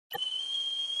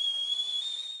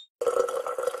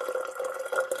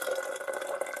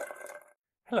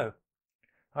Hello,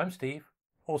 I'm Steve,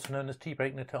 also known as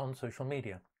T-Break Knitter on social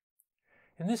media.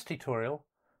 In this tutorial,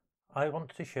 I want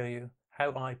to show you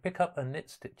how I pick up and knit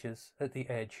stitches at the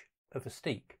edge of a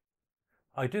steek.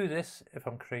 I do this if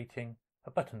I'm creating a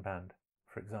button band,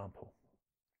 for example.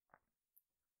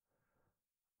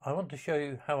 I want to show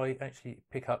you how I actually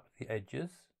pick up the edges,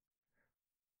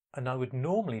 and I would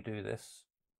normally do this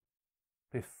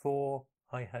before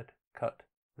I had cut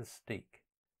the steek.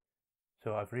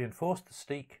 So I've reinforced the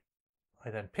steek, I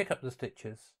then pick up the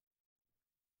stitches,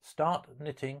 start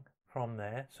knitting from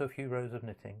there, so a few rows of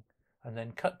knitting, and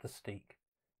then cut the steek.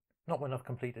 Not when I've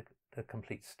completed a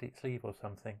complete sleeve or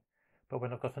something, but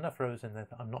when I've got enough rows in there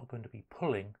that I'm not going to be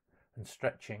pulling and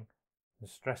stretching and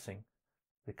stressing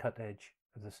the cut edge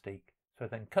of the steek. So I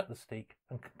then cut the steek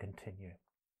and can continue.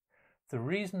 The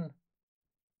reason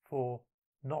for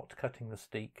not cutting the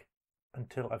steek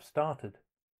until I've started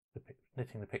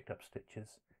knitting the picked up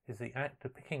stitches is the act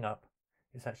of picking up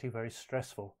is actually very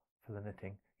stressful for the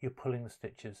knitting. You're pulling the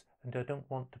stitches and I don't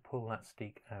want to pull that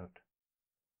steek out.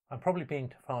 I'm probably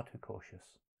being far too cautious.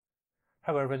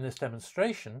 However, in this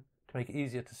demonstration, to make it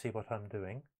easier to see what I'm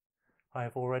doing, I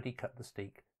have already cut the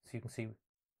steek so you can see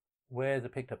where the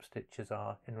picked up stitches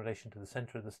are in relation to the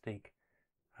centre of the steek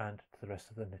and to the rest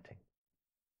of the knitting.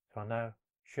 So I'll now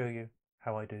show you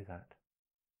how I do that.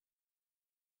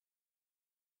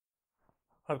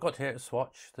 I've got here a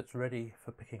swatch that's ready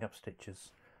for picking up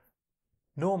stitches.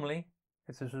 Normally,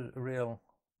 if this was a real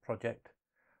project,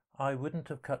 I wouldn't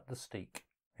have cut the steek.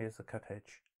 Here's the cut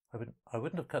edge. I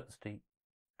wouldn't have cut the steek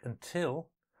until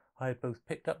I had both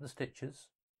picked up the stitches,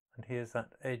 and here's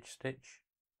that edge stitch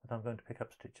that I'm going to pick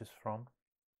up stitches from,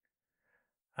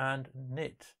 and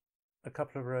knit a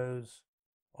couple of rows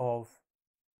of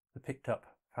the picked up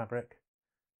fabric,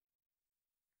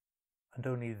 and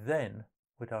only then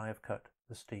would I have cut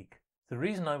the steek. The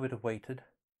reason I would have waited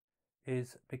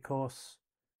is because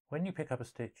when you pick up a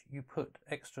stitch, you put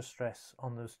extra stress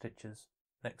on those stitches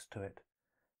next to it.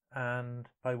 And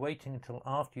by waiting until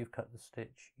after you've cut the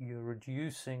stitch, you're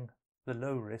reducing the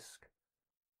low risk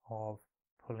of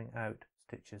pulling out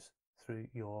stitches through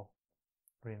your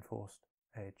reinforced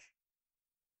edge.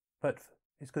 But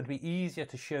it's going to be easier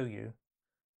to show you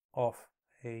off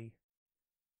a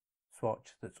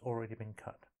swatch that's already been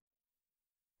cut.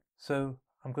 So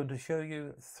I'm going to show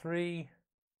you 3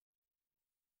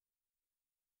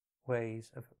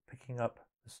 ways of picking up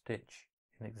the stitch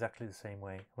in exactly the same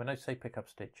way. When I say pick up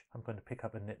stitch, I'm going to pick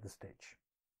up and knit the stitch.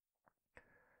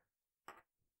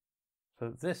 So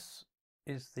this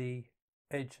is the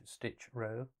edge stitch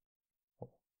row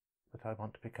that I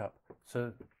want to pick up.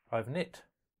 So I've knit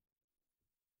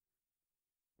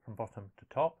from bottom to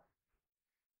top.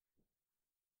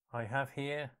 I have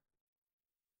here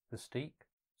the steek,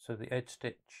 so the edge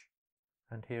stitch,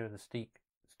 and here are the steek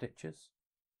stitches.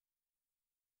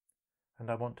 And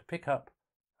I want to pick up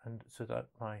and so that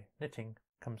my knitting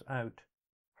comes out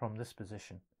from this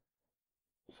position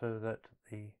so that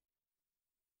the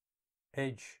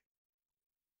edge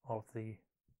of the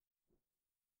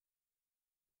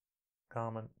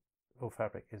garment or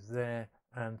fabric is there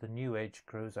and the new edge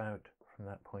grows out from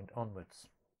that point onwards.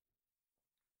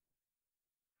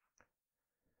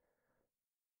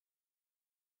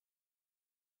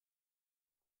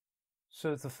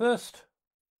 So the first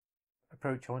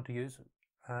approach I want to use,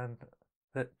 and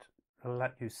that will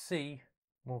let you see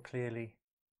more clearly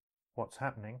what's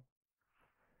happening,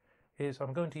 is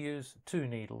I'm going to use 2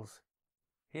 needles.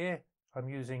 Here I'm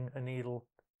using a needle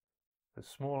that's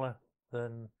smaller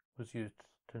than was used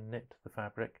to knit the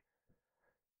fabric.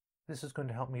 This is going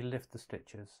to help me lift the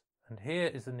stitches, and here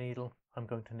is the needle I'm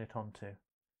going to knit onto.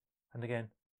 And again,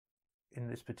 in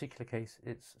this particular case,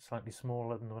 it's slightly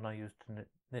smaller than the one I used to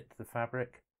knit the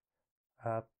fabric.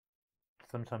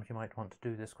 Sometimes you might want to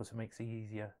do this because it makes it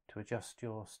easier to adjust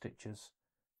your stitches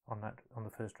on the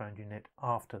first round you knit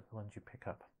after the ones you pick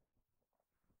up.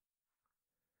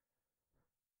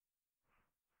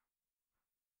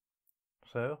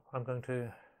 So I'm going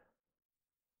to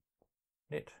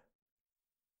knit.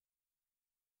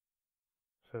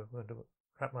 So I'm going to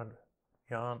wrap my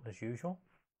yarn as usual.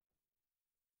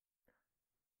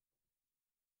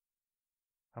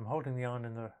 I'm holding the yarn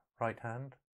in the right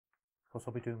hand. Of course,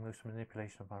 I'll be doing most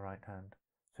manipulation of my right hand.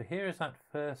 So here is that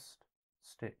first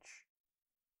stitch,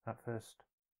 that first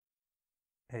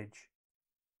edge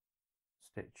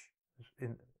stitch,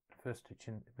 in the first stitch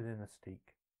within the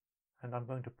steek, and I'm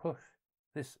going to push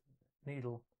this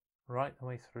needle right the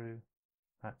way through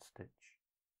that stitch,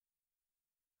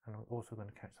 and I'm also going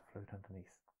to catch the float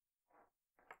underneath.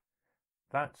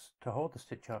 That's to hold the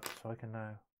stitch up, so I can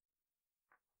now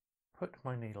put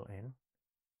my needle in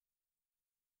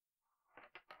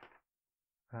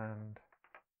and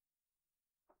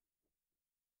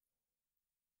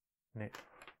knit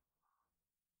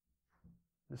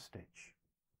the stitch.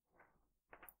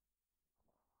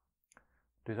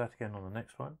 Do that again on the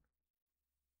next one.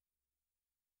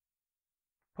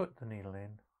 Put the needle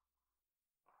in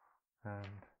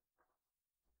and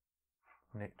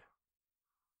knit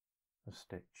the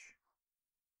stitch.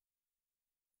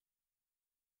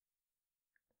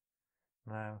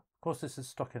 Now, of course, this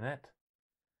is stockinette.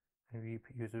 If you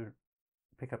use a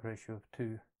pickup ratio of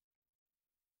 2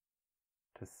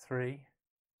 to 3, I'm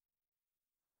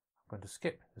going to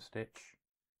skip the stitch,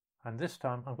 and this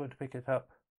time I'm going to pick it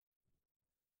up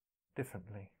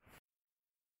differently.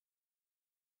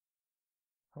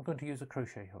 I'm going to use a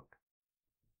crochet hook.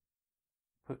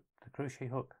 Put the crochet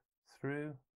hook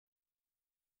through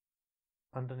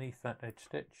underneath that edge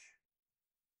stitch.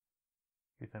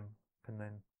 You then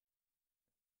can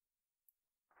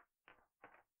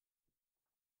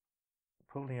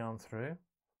pull the yarn through,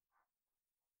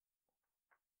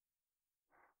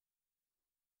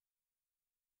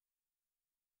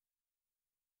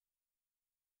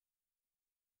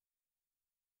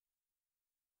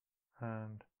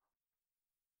 and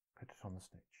put it on the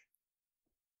stitch.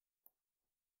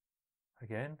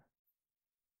 Again,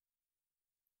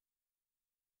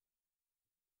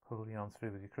 pull the yarn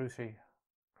through with your crochet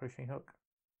hook,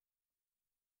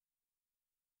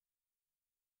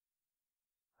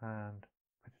 and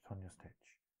put it on your stitch.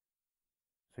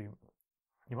 So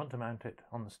you want to mount it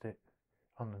on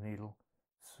the needle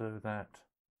so that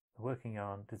the working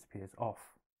yarn disappears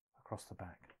off across the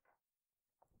back.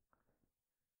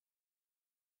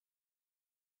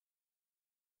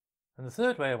 And the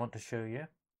third way I want to show you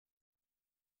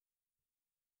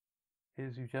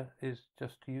is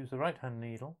just to use the right hand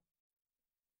needle,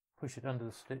 push it under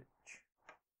the stitch,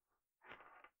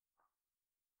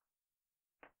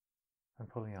 and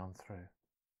pull the yarn through.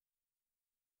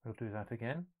 We'll do that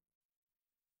again.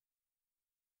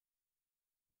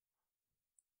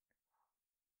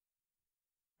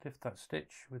 Lift that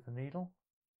stitch with the needle,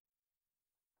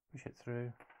 push it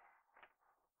through,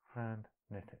 and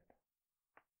knit it.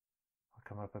 I'll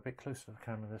come up a bit closer to the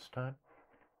camera this time.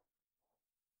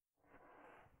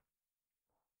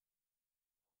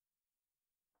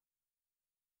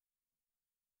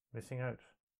 Missing out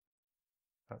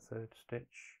that third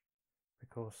stitch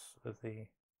because of the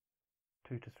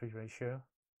 2 to 3 ratio.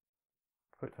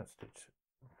 Put that stitch,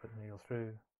 put the needle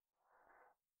through,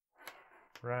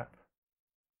 wrap,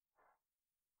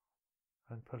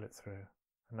 and pull it through.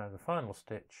 And now the final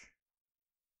stitch,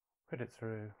 put it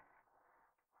through,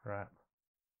 wrap,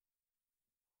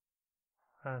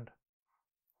 and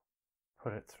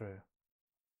pull it through.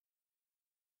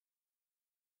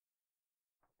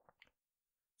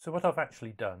 So what I've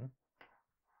actually done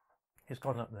is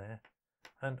gone up there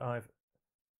and I've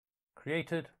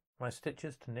created my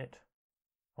stitches to knit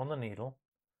on the needle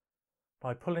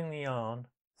by pulling the yarn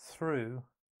through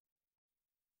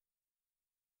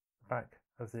the back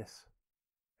of this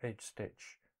edge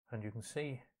stitch. And you can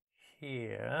see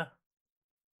here,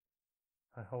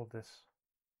 I hold this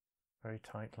very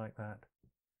tight like that.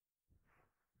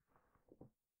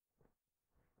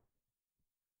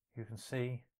 You can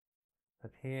see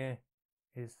that here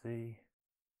is the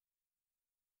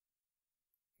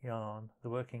yarn, the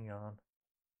working yarn,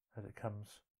 as it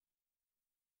comes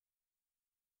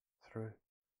through.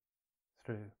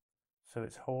 So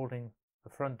it's holding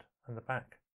the front and the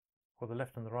back, or the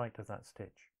left and the right of that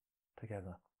stitch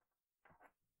together.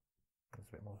 There's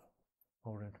a bit more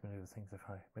room to manoeuvre things if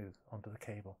I move onto the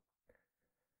cable.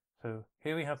 So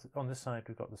here we have, on this side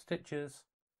we've got the stitches,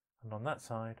 and on that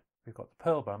side we've got the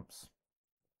purl bumps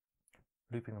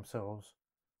looping themselves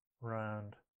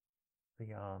round the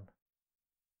yarn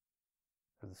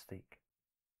of the steek.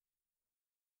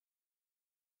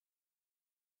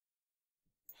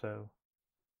 So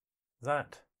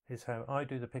that is how I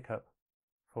do the pickup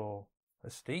for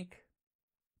a steek,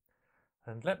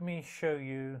 and let me show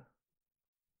you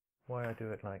why I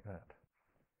do it like that.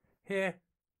 Here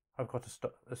I've got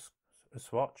a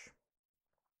swatch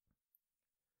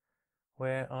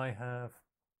where I have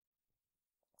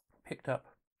picked up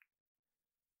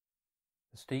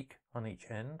the steek on each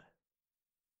end,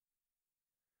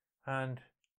 and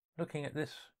looking at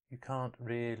this you can't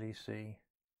really see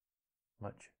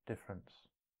much difference.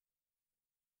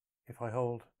 If I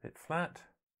hold it flat,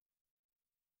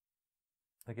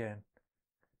 again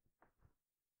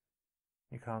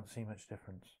you can't see much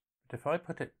difference. But if I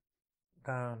put it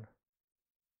down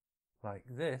like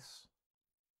this,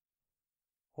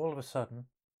 all of a sudden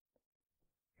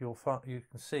you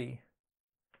can see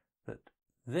that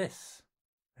this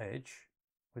edge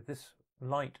with this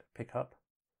light pickup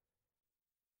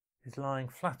is lying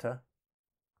flatter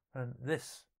than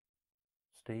this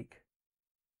Steek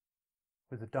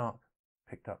with a dark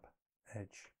picked up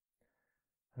edge.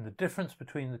 And the difference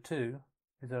between the two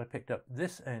is that I picked up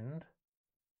this end,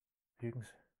 you can see,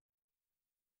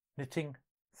 knitting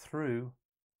through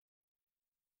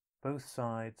both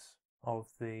sides of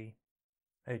the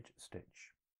edge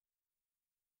stitch.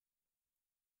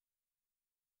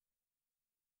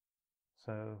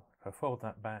 So if I fold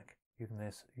that back, you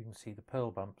can see the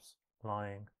purl bumps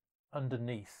lying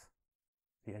underneath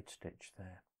the edge stitch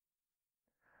there.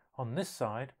 On this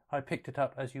side, I picked it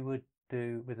up as you would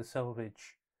do with a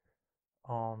selvage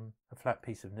on a flat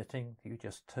piece of knitting. You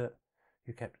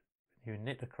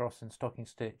knit across in stocking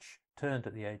stitch, turned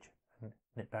at the edge, and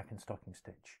knit back in stocking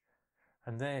stitch.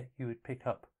 And there you would pick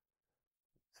up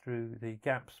through the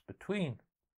gaps between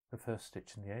the first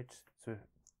stitch and the edge.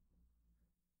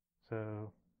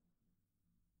 So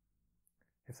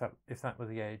if that were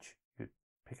the edge, you'd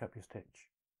pick up your stitch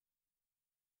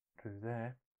through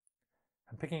there.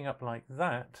 And picking up like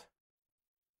that,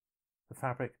 the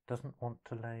fabric doesn't want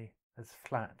to lay as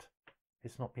flat.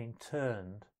 It's not being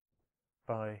turned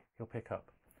by your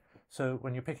pickup. So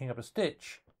when you're picking up a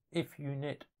stitch, if you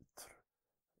knit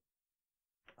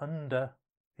under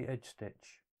the edge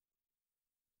stitch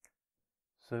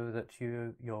so that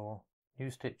your new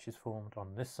stitch is formed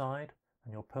on this side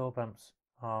and your purl bumps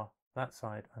are that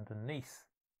side underneath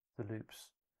the loops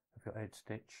of your edge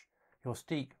stitch, your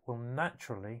Steek will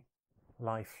naturally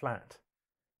lie flat.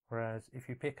 Whereas if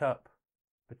you pick up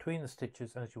between the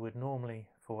stitches as you would normally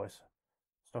for a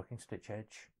stocking stitch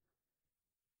edge,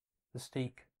 the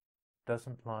Steek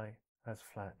doesn't lie as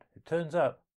flat. It turns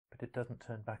up, but it doesn't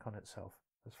turn back on itself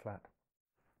as flat.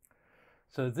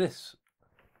 So this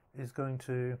is going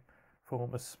to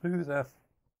form a smoother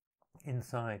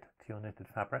inside to your knitted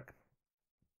fabric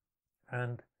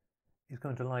and is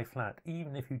going to lie flat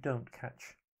even if you don't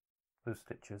catch those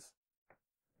stitches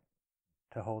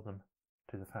to hold them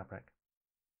to the fabric.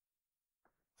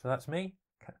 So that's me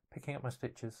picking up my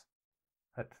stitches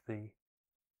at the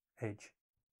edge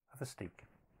of a Steek.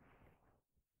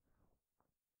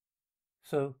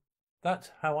 So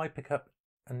that's how I pick up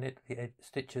and knit the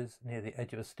stitches near the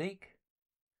edge of a Steek,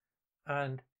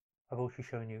 and I've also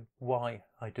shown you why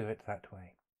I do it that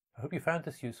way. I hope you found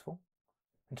this useful.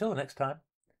 Until the next time,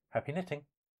 happy knitting!